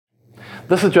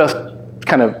This is just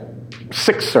kind of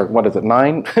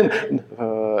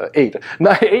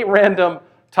eight random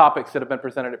topics that have been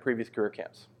presented at previous career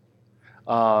camps.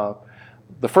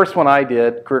 The first one I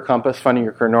did, Career Compass, Finding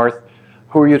Your Career North.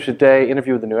 Who are you today?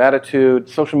 Interview with a New Attitude.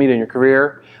 Social media in your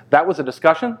career. That was a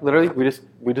discussion. Literally,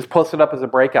 we just posted up as a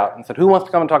breakout and said, who wants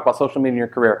to come and talk about social media in your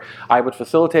career? I would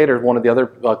facilitate, or one of the other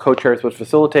co-chairs would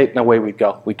facilitate, and away we'd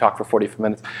go. We'd talk for 45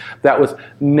 minutes. That was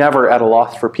never at a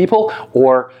loss for people,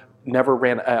 or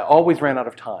always ran out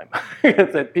of time.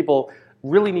 It's that people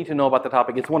really need to know about the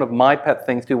topic. It's one of my pet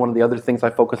things too. One of the other things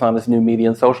I focus on is new media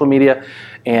and social media,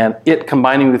 and it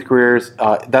combining with careers,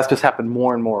 that's just happened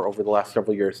more and more over the last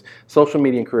several years. Social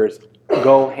media and careers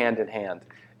go hand in hand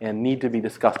and need to be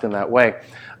discussed in that way.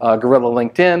 Guerrilla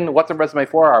LinkedIn, What's a Resume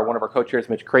For? One of our co-chairs,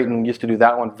 Mitch Creighton, used to do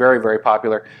that one. Very, very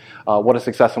popular. What is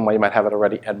success and why you might have it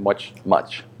already, and much,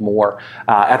 much more.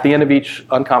 At the end of each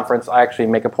unconference, I actually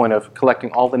make a point of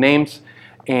collecting all the names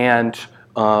and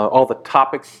all the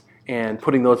topics and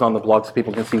putting those on the blog so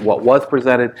people can see what was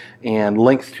presented and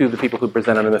links to the people who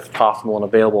presented them if possible and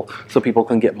available so people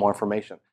can get more information.